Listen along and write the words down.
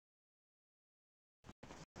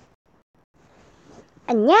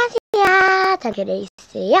안녕하세요. 저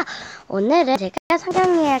그레이스예요. 오늘은 제가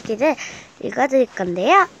성경 이야기를 읽어드릴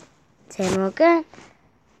건데요. 제목은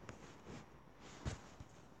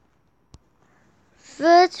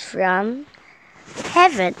Food from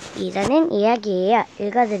Heaven 이라는 이야기예요.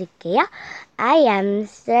 읽어드릴게요. I am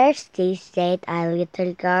thirsty, said a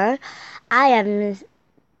little girl. I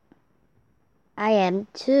am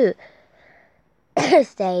too,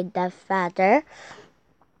 said the father.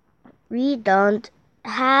 We don't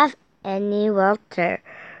have any water.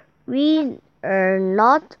 We are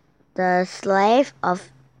not the slave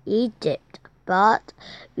of Egypt, but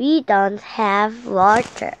we don't have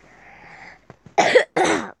water.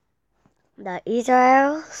 The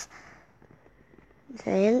Israelites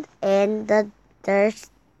sailed in the thirsty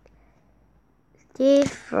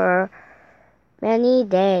for many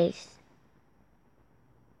days.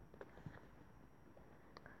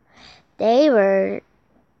 They were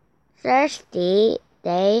thirsty.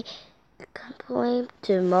 They complained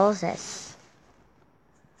to Moses.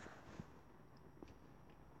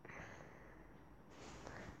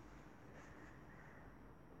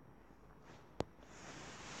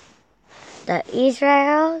 The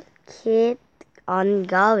Israelites kept on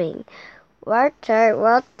going. Water,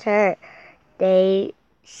 water, they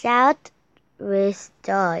shout with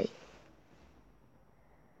joy.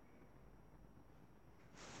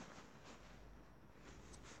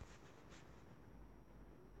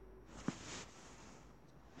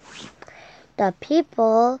 The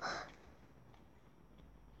people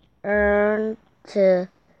ran to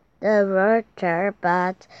the water,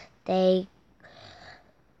 but they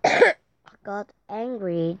got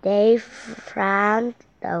angry. They found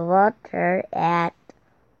the water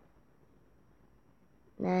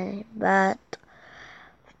but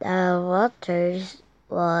the water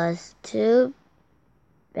was too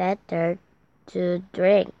bitter to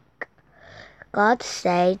drink. God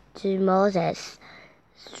said to Moses,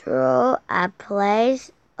 throw a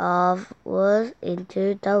piece of wood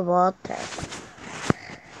into the water.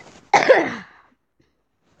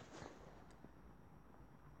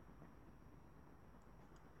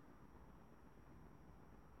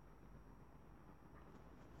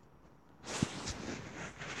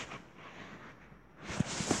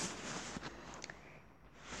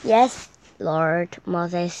 Yes, Lord,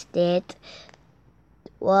 Moses did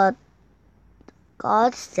what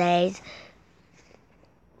God said.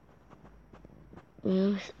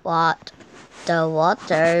 What? The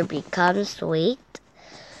water becomes sweet.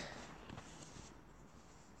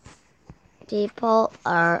 People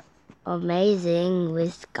are amazing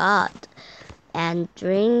with God and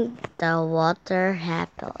drink the water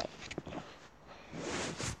happily.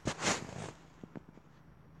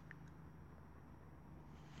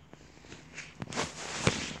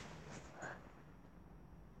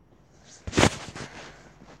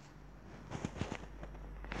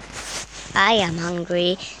 I am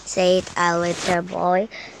hungry, said a little boy.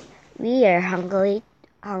 We are hungry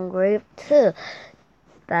too,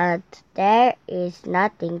 but there is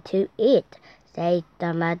nothing to eat, said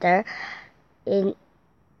the mother.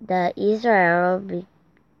 The Israel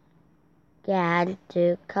began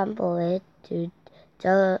to complain to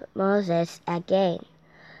Moses again.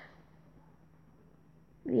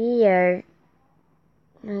 We are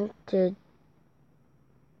to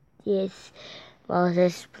this.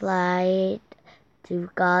 Moses replied to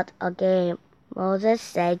God again. Moses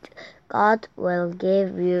said, God will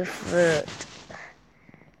give you food.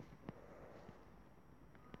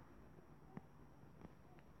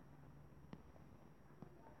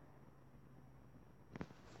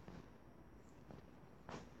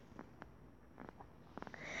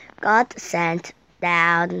 God sent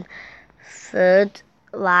down food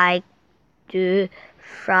like dew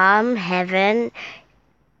from heaven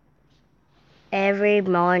every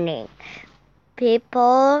morning.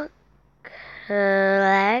 People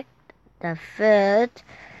collect the food.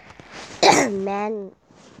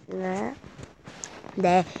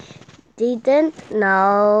 They didn't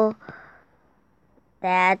know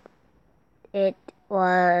that it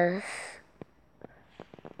was,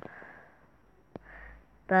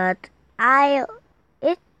 but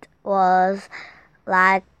it was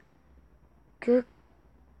like cookies,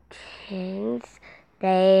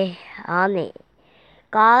 they honey.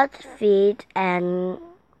 God feed and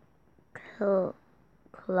clothe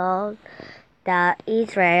the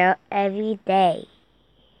Israel every day.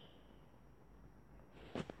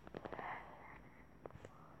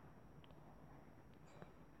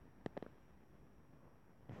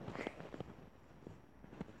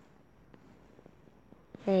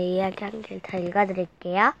 네, 이야기 한 개 더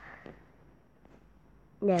읽어드릴게요.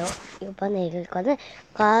 네, 이번에 읽을 거는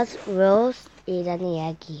God's Rules이라는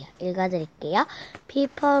이야기예요. 읽어드릴게요.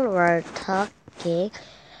 People were talking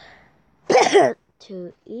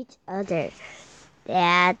to each other.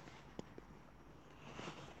 That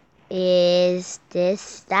is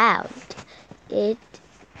this sound. It's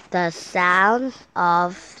the sound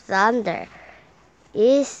of thunder.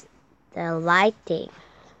 Is the lightning.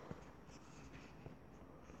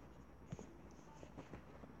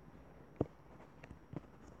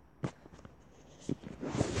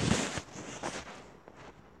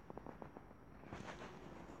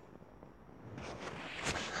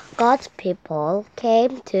 God's people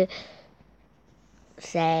came to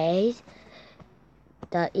say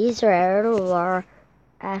the Israel were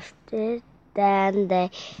after then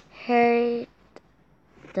they heard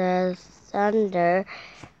the thunder,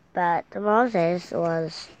 but Moses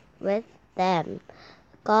was with them.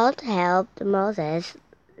 God helped Moses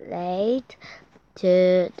lead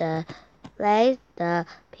the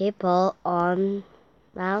people on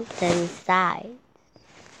mountainside.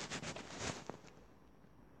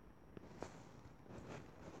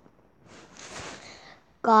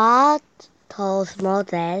 God told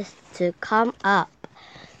Moses to come up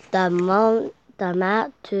to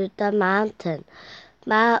the mountain.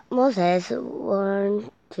 Moses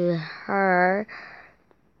wanted to hear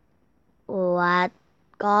what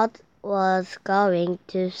God was going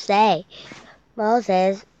to say.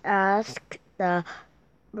 Moses asked the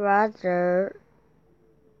brother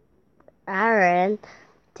Aaron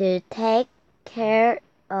to take care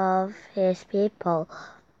of his people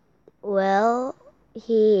while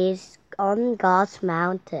he is on God's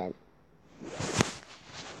mountain.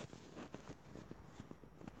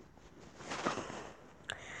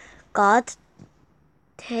 God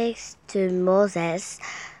takes to Moses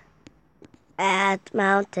at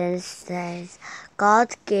mountain says,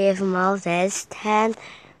 God gave Moses 10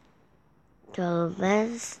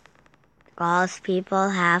 commandments. God's people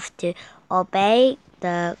have to obey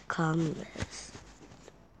the commandments.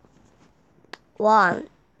 1.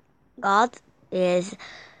 God is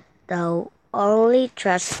the only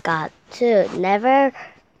trust God. 2. Never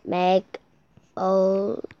make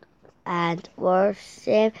oath and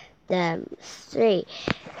worship them. 3.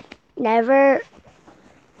 Never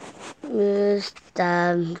use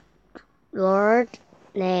the Lord's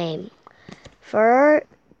name. 4.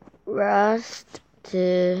 Rest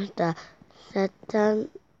to the certain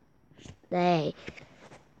day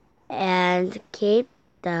and keep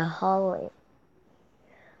the holy.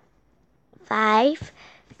 5.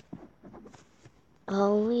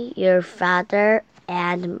 Only your father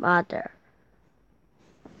and mother.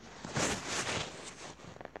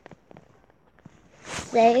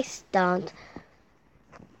 6. Don't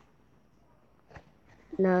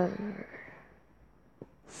no.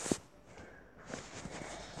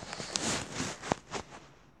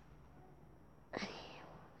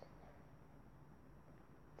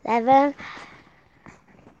 7.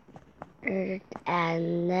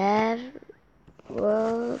 And never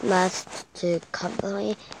must to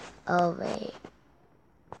completely away.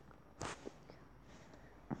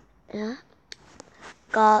 Yeah.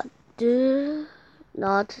 God, do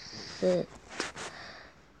not sit.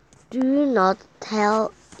 Do not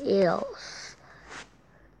tell ills.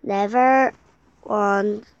 Never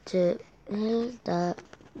want to hear the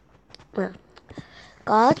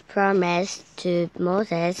God promised to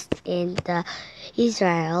Moses in the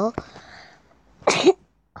Israel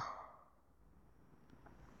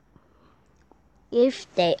if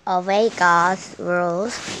they obey God's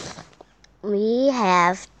rules, we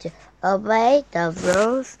have to obey the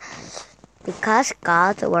rules because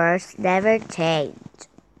God's words never change.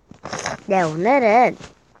 네, 오늘은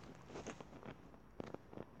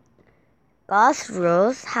God's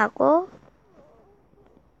rules 하고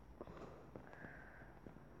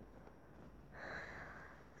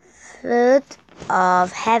Food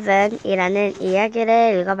of Heaven 이라는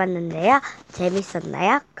이야기를 읽어봤는데요.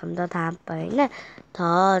 재밌었나요? 그럼 또 다음번에는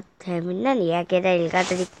더 재밌는 이야기를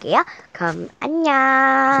읽어드릴게요. 그럼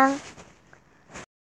안녕!